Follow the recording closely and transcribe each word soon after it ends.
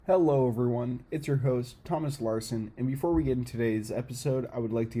Hello, everyone. It's your host, Thomas Larson, and before we get into today's episode, I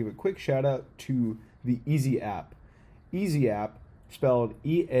would like to give a quick shout out to the Easy app. Easy app, spelled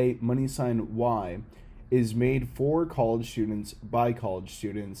EA money sign Y, is made for college students by college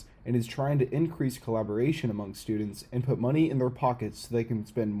students and is trying to increase collaboration among students and put money in their pockets so they can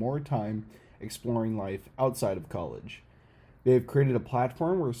spend more time exploring life outside of college. They have created a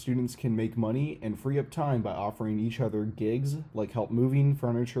platform where students can make money and free up time by offering each other gigs like help moving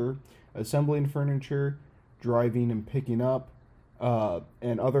furniture, assembling furniture, driving and picking up,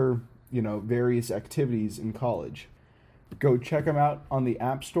 and other, various activities in college. Go check them out on the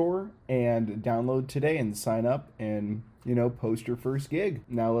App Store and download today and sign up and, post your first gig.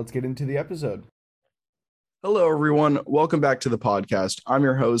 Now let's get into the episode. Hello, everyone. Welcome back to the podcast. I'm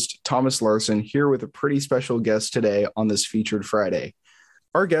your host, Thomas Larson, here with a pretty special guest today on this featured Friday.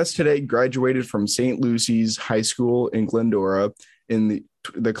 Our guest today graduated from St. Lucy's High School in Glendora in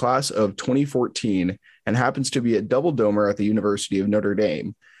the class of 2014 and happens to be a double domer at the University of Notre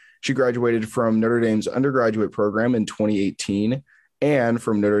Dame. She graduated from Notre Dame's undergraduate program in 2018 and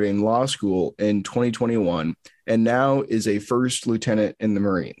from Notre Dame Law School in 2021, and now is a first lieutenant in the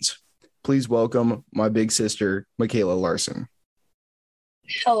Marines. Please welcome my big sister, Michaela Larson.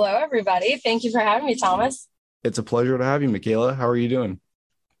 Hello, everybody. Thank you for having me, Thomas. It's a pleasure to have you, Michaela. How are you doing?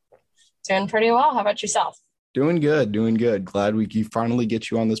 Doing pretty well. How about yourself? Doing good. Glad we can finally get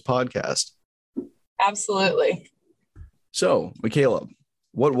you on this podcast. Absolutely. So, Michaela,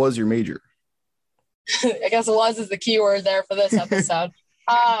 what was your major? I guess "was" is the key word there for this episode.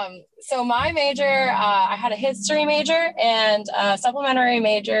 So my major, I had a history major and a supplementary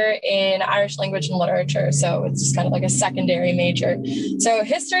major in Irish language and literature. So it's just kind of like a secondary major. So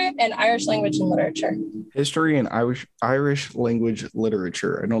history and Irish language and literature. History and Irish language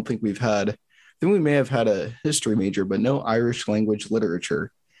literature. I think we may have had a history major, but no Irish language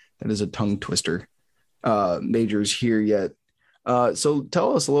literature. That is a tongue twister. Majors here yet. So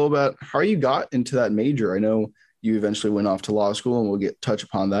tell us a little about how you got into that major. I know you eventually went off to law school, and we'll touch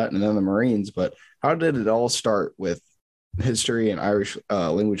upon that, and then the Marines. But how did it all start with history and Irish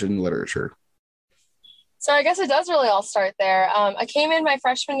language and literature? So I guess it does really all start there. I came in my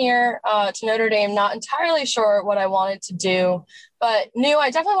freshman year to Notre Dame, not entirely sure what I wanted to do, but knew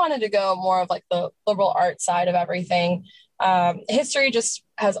I definitely wanted to go more of like the liberal arts side of everything. History just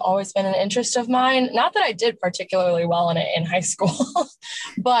has always been an interest of mine. Not that I did particularly well in it in high school,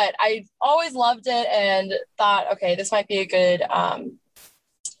 but I always loved it and thought, okay, this might be a good,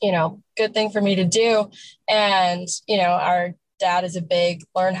 good thing for me to do. And, our dad is a big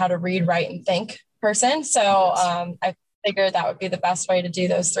learn how to read, write, and think person. So I figured that would be the best way to do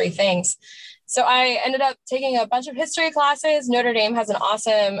those three things. So I ended up taking a bunch of history classes. Notre Dame has an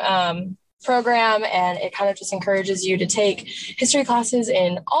awesome program, and it kind of just encourages you to take history classes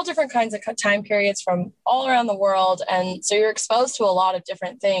in all different kinds of time periods from all around the world. And so you're exposed to a lot of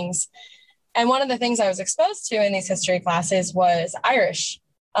different things. And one of the things I was exposed to in these history classes was Irish,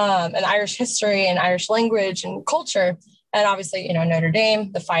 and Irish history and Irish language and culture. And obviously, Notre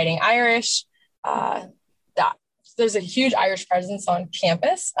Dame, the Fighting Irish, there's a huge Irish presence on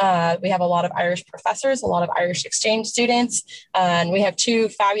campus. We have a lot of Irish professors, a lot of Irish exchange students, and we have two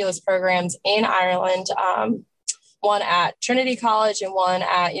fabulous programs in Ireland, one at Trinity College and one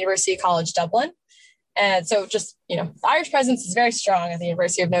at University College Dublin. And so just, the Irish presence is very strong at the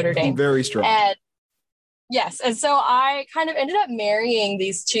University of Notre Dame. Very strong. And yes. And so I kind of ended up marrying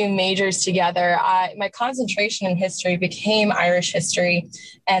these two majors together. My concentration in history became Irish history.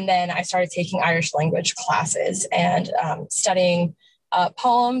 And then I started taking Irish language classes and studying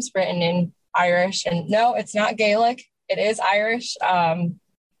poems written in Irish. And no, it's not Gaelic. It is Irish.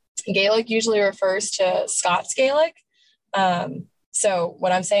 Gaelic usually refers to Scots Gaelic. So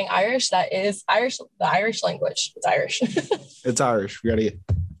when I'm saying Irish, that is Irish, the Irish language. It's Irish. It's Irish. We got to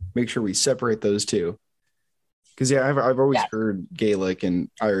make sure we separate those two. Because, I've always heard Gaelic and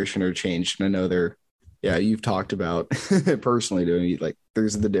Irish interchanged, and I know you've talked about personally doing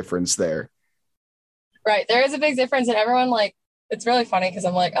there's the difference there. Right. There is a big difference, and everyone it's really funny because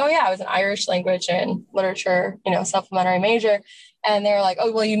I'm like, oh yeah, I was an Irish language and literature, supplementary major. And they're like,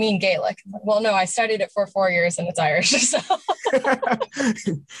 oh, well, you mean Gaelic? Like, well, no, I studied it for 4 years and it's Irish. So,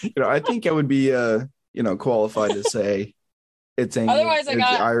 I think I would be, qualified to say it's English. Otherwise,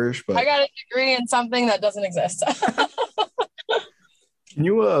 Irish, but I got a degree in something that doesn't exist. Can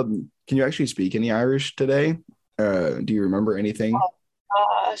you actually speak any Irish today? Do you remember anything? Oh,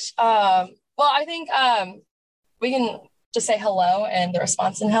 gosh. Well, I think we can just say hello and the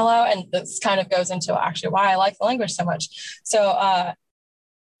response in hello. And this kind of goes into actually why I like the language so much. So,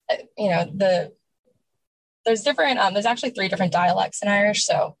 there's different, there's actually 3 different dialects in Irish.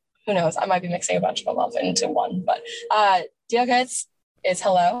 So who knows? I might be mixing a bunch of them up into one, but Diogets is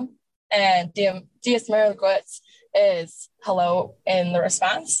hello, and Dies Merguez is hello in the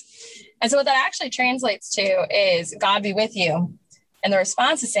response. And so what that actually translates to is God be with you. And the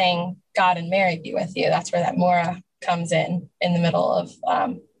response is saying God and Mary be with you. That's where that mora comes in the middle of,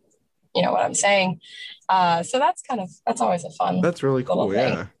 what I'm saying. So that's always a fun. That's really cool.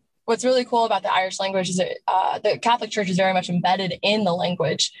 Yeah. What's really cool about the Irish language is that the Catholic Church is very much embedded in the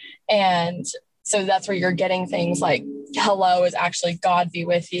language. And so that's where you're getting things like hello is actually God be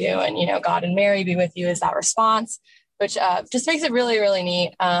with you. And, God and Mary be with you is that response, which just makes it really, really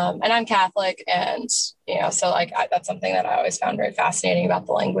neat. And I'm Catholic. And, so that's something that I always found very fascinating about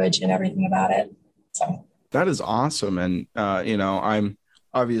the language and everything about it. So that is awesome. And, I'm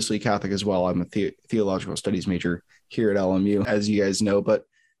obviously Catholic as well. I'm a theological studies major here at LMU, as you guys know, but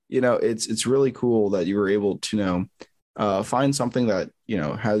it's really cool that you were able to find something that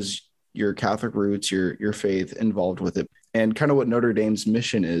has your Catholic roots, your faith involved with it, and kind of what Notre Dame's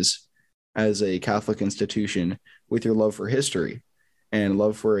mission is as a Catholic institution, with your love for history and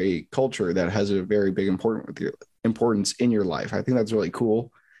love for a culture that has a very big importance in your life. I think that's really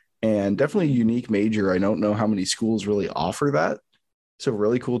cool and definitely a unique major. I don't know how many schools really offer that, so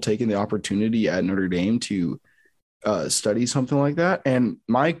really cool taking the opportunity at Notre Dame to study something like that. And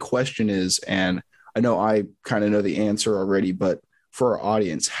my question is, and I know I kind of know the answer already, but for our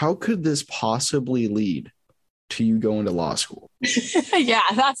audience, how could this possibly lead to you going to law school? Yeah,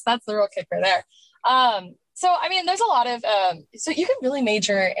 that's the real kicker there. So there's a lot of so you can really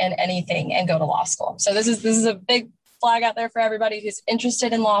major in anything and go to law school. So this is a big flag out there for everybody who's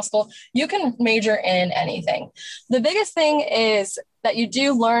interested in law school. You can major in anything. The biggest thing is that you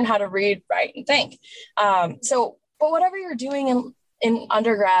do learn how to read, write, and think. But whatever you're doing in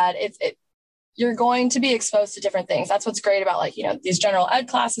undergrad, you're going to be exposed to different things. That's what's great about these general ed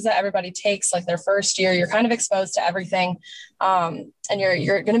classes that everybody takes, like their first year. You're kind of exposed to everything, and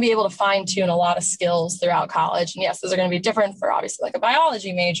you're going to be able to fine tune a lot of skills throughout college. And yes, those are going to be different for obviously like a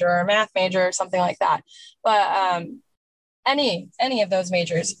biology major or a math major or something like that. But any of those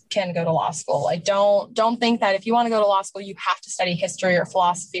majors can go to law school. Like don't think that if you want to go to law school, you have to study history or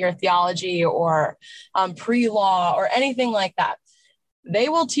philosophy or theology or pre-law or anything like that. They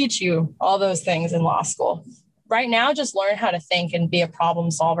will teach you all those things in law school. Right now, just learn how to think and be a problem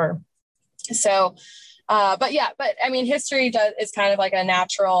solver. So, history is kind of like a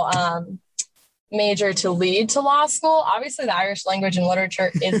natural major to lead to law school. Obviously, the Irish language and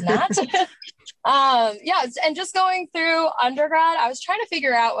literature is not. And just going through undergrad, I was trying to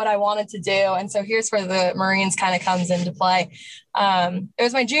figure out what I wanted to do. And so here's where the Marines kind of comes into play. It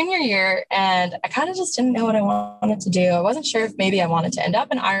was my junior year and I kind of just didn't know what I wanted to do. I wasn't sure if maybe I wanted to end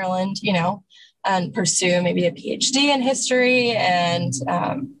up in Ireland, and pursue maybe a PhD in history and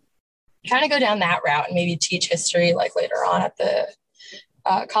kind of go down that route and maybe teach history like later on at the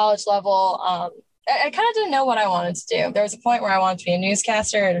college level. I kind of didn't know what I wanted to do. There was a point where I wanted to be a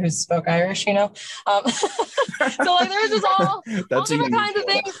newscaster who spoke Irish, So there was just all different kinds of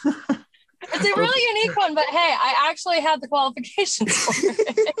things. It's a really unique one, but hey, I actually had the qualifications for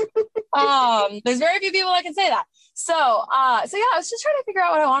it. There's very few people that can say that. So I was just trying to figure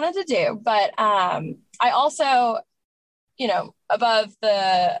out what I wanted to do. But I also, above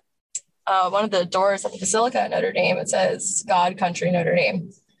the one of the doors at the Basilica at Notre Dame, it says God, Country, Notre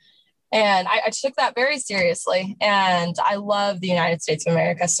Dame. And I took that very seriously. And I love the United States of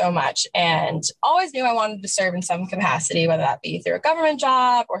America so much and always knew I wanted to serve in some capacity, whether that be through a government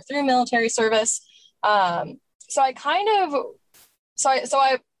job or through military service. So I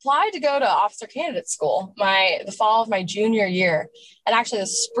applied to go to officer candidate school the fall of my junior year. And actually the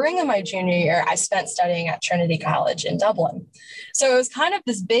spring of my junior year, I spent studying at Trinity College in Dublin. So it was kind of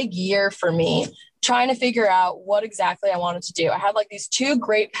this big year for me, trying to figure out what exactly I wanted to do. I had like these two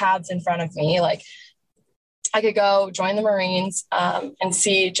great paths in front of me. Like I could go join the Marines and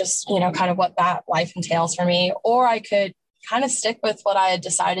see just, kind of what that life entails for me. Or I could kind of stick with what I had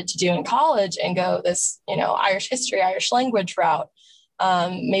decided to do in college and go this, Irish history, Irish language route,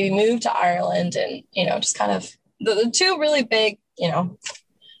 maybe move to Ireland and, just kind of the two really big,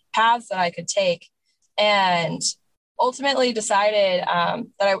 paths that I could take. And ultimately decided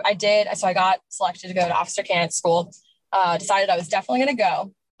that I did. So I got selected to go to officer candidate school, decided I was definitely going to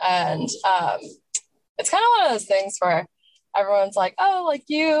go. And it's kind of one of those things where everyone's like, oh,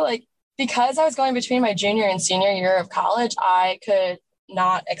 because I was going between my junior and senior year of college, I could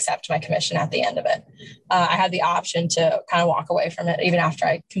not accept my commission at the end of it. I had the option to kind of walk away from it even after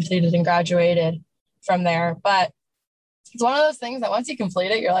I completed and graduated from there. But it's one of those things that once you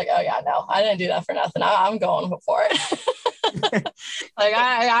complete it, you're like, oh yeah, no, I didn't do that for nothing. I'm going for it. Like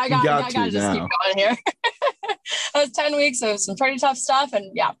I got to just keep now. going here. That was 10 weeks of some pretty tough stuff.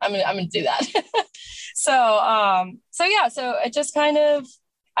 And yeah, I'm gonna do that. So it just kind of,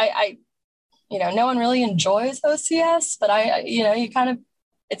 I no one really enjoys OCS, but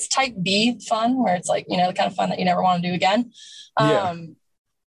it's type B fun, where it's like, the kind of fun that you never want to do again. Yeah.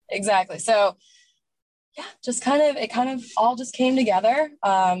 Exactly. So yeah, it kind of all just came together.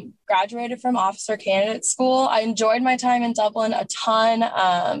 Graduated from officer candidate school. I enjoyed my time in Dublin a ton.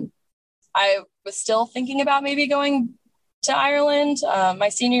 I was still thinking about maybe going to Ireland my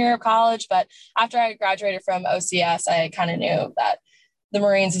senior year of college, but after I graduated from OCS, I kind of knew that the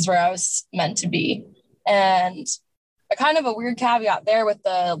Marines is where I was meant to be. And a kind of a weird caveat there with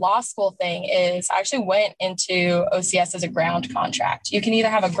the law school thing is I actually went into OCS as a ground contract. You can either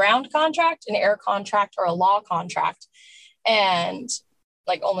have a ground contract, an air contract, or a law contract. And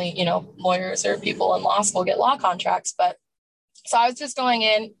like only, lawyers or people in law school get law contracts. But so I was just going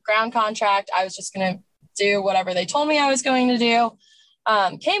in ground contract. I was just going to do whatever they told me I was going to do.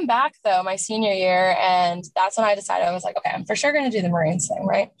 Came back though my senior year, and that's when I decided, I was like, okay, I'm for sure going to do the Marines thing,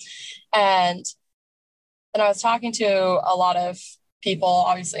 right? And I was talking to a lot of people.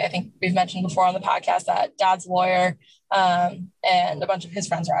 Obviously, I think we've mentioned before on the podcast that Dad's a lawyer, and a bunch of his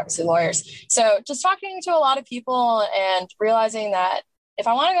friends are obviously lawyers. So just talking to a lot of people and realizing that if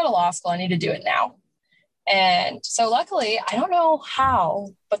I want to go to law school, I need to do it now. And so luckily, I don't know how,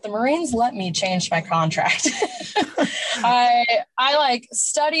 but the Marines let me change my contract. I like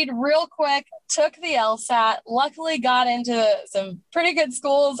studied real quick, took the LSAT, luckily got into some pretty good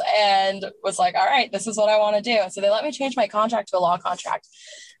schools, and was like, all right, this is what I want to do. So they let me change my contract to a law contract.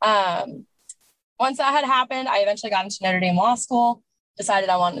 Once that had happened, I eventually got into Notre Dame Law School, decided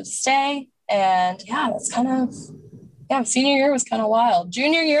I wanted to stay. And yeah, senior year was kind of wild.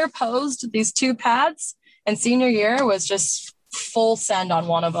 Junior year posed these two paths, and senior year was just full send on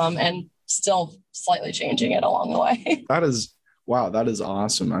one of them and still slightly changing it along the way. That is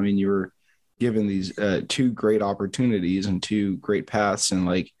awesome. I mean, you were given these two great opportunities and two great paths. And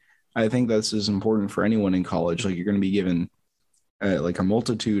like, I think this is important for anyone in college. Like, you're going to be given like a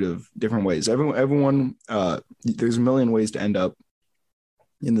multitude of different ways. Everyone, there's a million ways to end up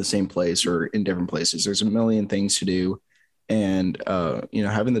in the same place or in different places. There's a million things to do. And,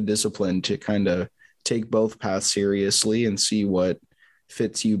 having the discipline to kind of take both paths seriously and see what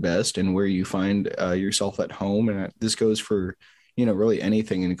fits you best and where you find yourself at home. And this goes for, really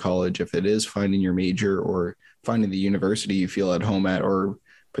anything in college. If it is finding your major or finding the university you feel at home at, or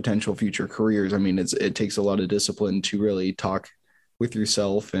potential future careers, I mean, it takes a lot of discipline to really talk with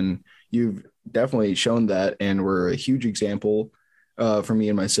yourself. And you've definitely shown that, and we're a huge example for me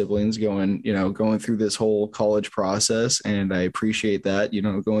and my siblings going through this whole college process. And I appreciate that,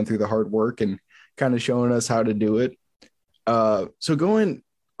 going through the hard work and kind of showing us how to do it. So going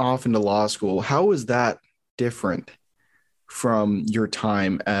off into law school, how was that different from your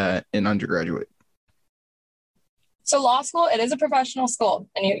time in undergraduate? So law school, it is a professional school,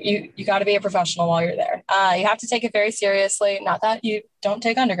 and you got to be a professional while you're there. You have to take it very seriously. Not that you don't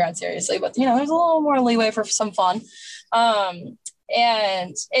take undergrad seriously, but there's a little more leeway for some fun.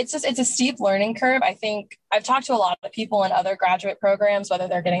 And it's a steep learning curve. I think I've talked to a lot of people in other graduate programs, whether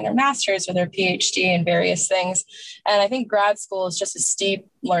they're getting their master's or their PhD and various things. And I think grad school is just a steep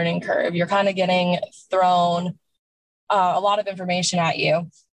learning curve. You're kind of getting thrown a lot of information at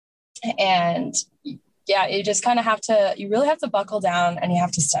you. And yeah, you just kind of you really have to buckle down and you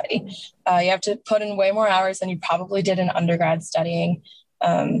have to study. You have to put in way more hours than you probably did in undergrad studying.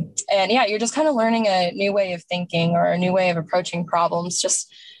 And yeah, you're just kind of learning a new way of thinking or a new way of approaching problems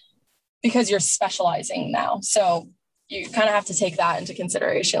just because you're specializing now. So you kind of have to take that into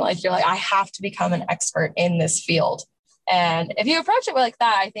consideration. Like, you're like, I have to become an expert in this field. And if you approach it like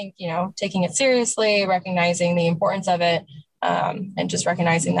that, I think, taking it seriously, recognizing the importance of it, and just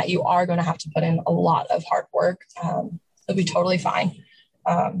recognizing that you are going to have to put in a lot of hard work, it'll be totally fine.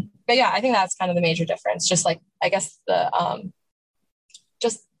 But yeah, I think that's kind of the major difference. Just like, I guess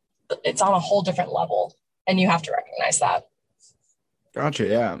it's on a whole different level, and you have to recognize that. Gotcha.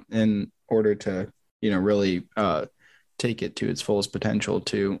 Yeah. In order to, really take it to its fullest potential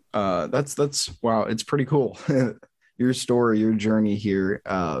too. That's wow. It's pretty cool. Your story, your journey here,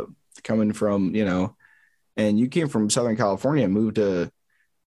 coming from, and you came from Southern California, moved to,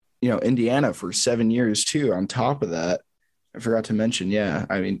 Indiana for 7 years too. On top of that, I forgot to mention, yeah,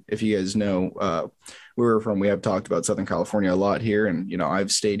 I mean, if you guys know, we have talked about Southern California a lot here, and,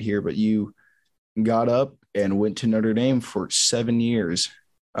 I've stayed here, but you got up and went to Notre Dame for 7 years.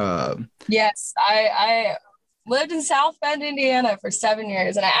 Yes, I lived in South Bend, Indiana for 7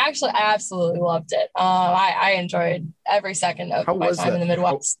 years, and I actually absolutely loved it. I enjoyed every second of How my was time in that? the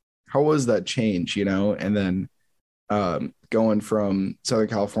Midwest. How was that change, and then going from Southern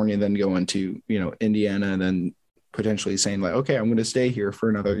California, then going to, Indiana, and then potentially saying like, okay, I'm going to stay here for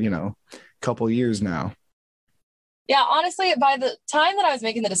another, couple years now. Yeah, honestly, by the time that I was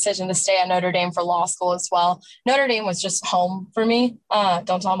making the decision to stay at Notre Dame for law school as well, Notre Dame was just home for me.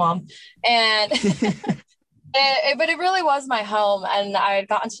 Don't tell mom. And but it really was my home, and I had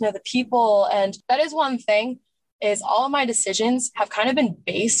gotten to know the people. And that is one thing, is all of my decisions have kind of been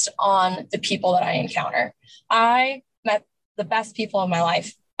based on the people that I encounter. I met the best people of my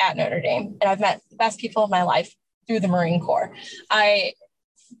life at Notre Dame, and I've met the best people of my life through the Marine Corps.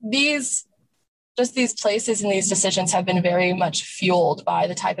 These places and these decisions have been very much fueled by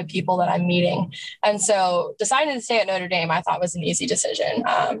the type of people that I'm meeting. And so deciding to stay at Notre Dame, I thought was an easy decision.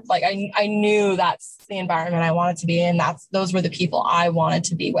 I knew that's the environment I wanted to be in. Those were the people I wanted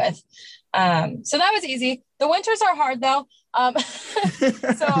to be with. So that was easy. The winters are hard though.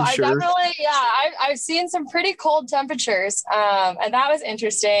 So I Sure. definitely, I've seen some pretty cold temperatures. And that was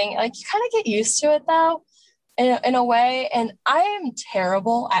interesting. Like, you kind of get used to it though. In a way, and I am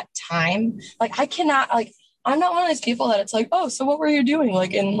terrible at time. Like, I cannot, like, I'm not one of those people that it's like, oh, so what were you doing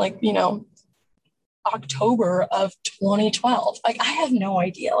like in October of 2012? Like, I have no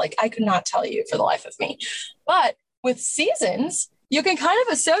idea. Like, I could not tell you for the life of me. But with seasons, you can kind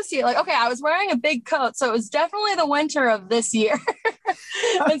of associate, like, okay, I was wearing a big coat, so it was definitely the winter of this year.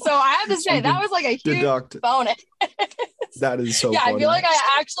 And so I have to say, that was like a huge bonus. That is so yeah, funny. I feel like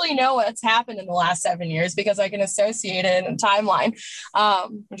I actually know what's happened in the last 7 years because I can associate it in a timeline,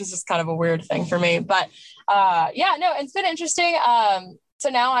 which is just kind of a weird thing for me. But it's been interesting. So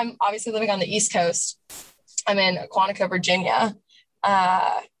now I'm obviously living on the East Coast. I'm in Quantico, Virginia,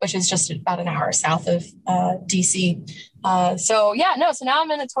 which is just about an hour south of DC. So now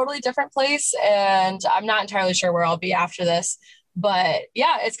I'm in a totally different place, and I'm not entirely sure where I'll be after this. But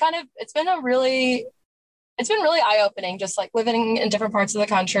yeah, it's been really eye-opening, just like living in different parts of the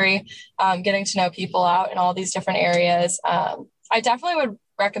country, getting to know people out in all these different areas. I definitely would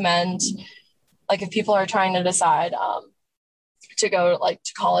recommend, like, if people are trying to decide to go like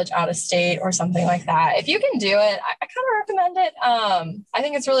to college out of state or something like that, if you can do it, I kind of recommend it. I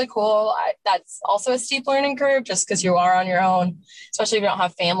think it's really cool. That's also a steep learning curve just because you are on your own, especially if you don't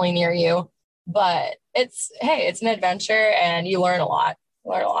have family near you. But it's an adventure, and you learn a lot.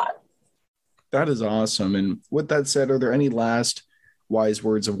 That is awesome. And with that said, are there any last wise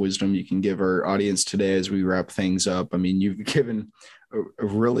words of wisdom you can give our audience today as we wrap things up? I mean, you've given a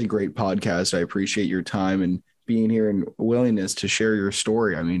really great podcast. I appreciate your time and being here and willingness to share your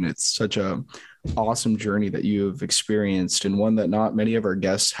story. I mean, it's such a awesome journey that you have experienced, and one that not many of our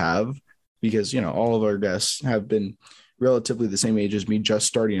guests have, because, all of our guests have been relatively the same age as me, just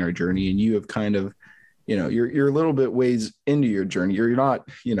starting our journey. And you have kind of, you're a little bit ways into your journey. You're not,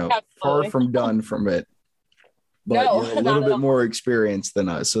 far from done from it, but No, you're a little bit more experienced than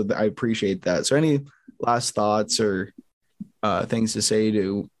us. So I appreciate that. So any last thoughts or things to say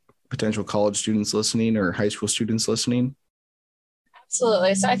to potential college students listening or high school students listening?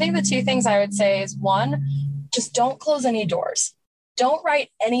 Absolutely. So I think the two things I would say is, one, just don't close any doors. Don't write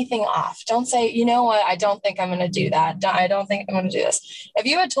anything off. Don't say, you know what, I don't think I'm going to do that. I don't think I'm going to do this. If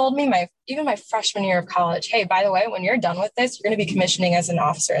you had told me even my freshman year of college, hey, by the way, when you're done with this, you're going to be commissioning as an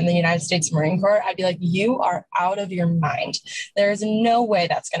officer in the United States Marine Corps, I'd be like, you are out of your mind. There is no way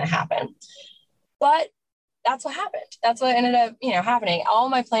that's going to happen. But that's what happened. That's what ended up, happening. All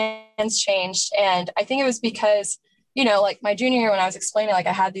my plans changed. And I think it was because, like my junior year, when I was explaining, like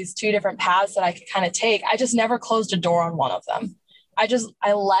I had these two different paths that I could kind of take, I just never closed a door on one of them. I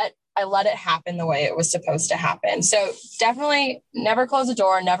let it happen the way it was supposed to happen. So definitely never close a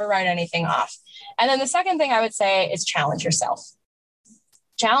door, never write anything off. And then the second thing I would say is challenge yourself.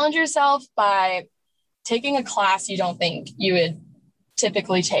 Challenge yourself by taking a class you don't think you would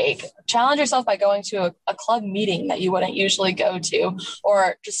typically take. Challenge yourself by going to a club meeting that you wouldn't usually go to,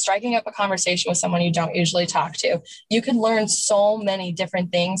 or just striking up a conversation with someone you don't usually talk to. You can learn so many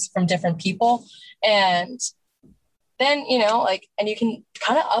different things from different people. And then, and you can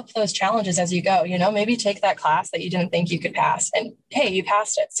kind of up those challenges as you go, maybe take that class that you didn't think you could pass, and hey, you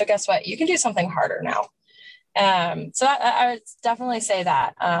passed it. So guess what? You can do something harder now. So I would definitely say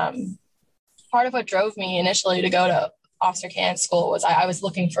that. Part of what drove me initially to go to officer candidate school was I was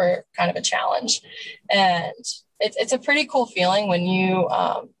looking for kind of a challenge, and it's a pretty cool feeling when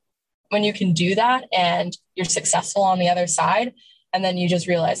you can do that and you're successful on the other side, and then you just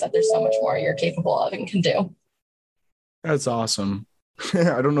realize that there's so much more you're capable of and can do. That's awesome.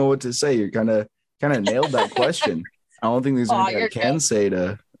 I don't know what to say. You're kind of kind of nailed that question. I don't think there's anything I can say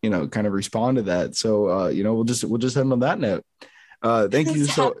to, kind of respond to that. So, we'll just end on that note. Thank you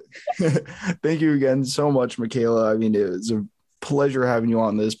thank you again so much, Michaela. I mean, it was a pleasure having you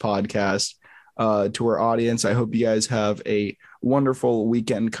on this podcast. To our audience, I hope you guys have a wonderful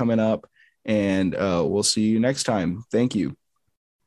weekend coming up, and we'll see you next time. Thank you.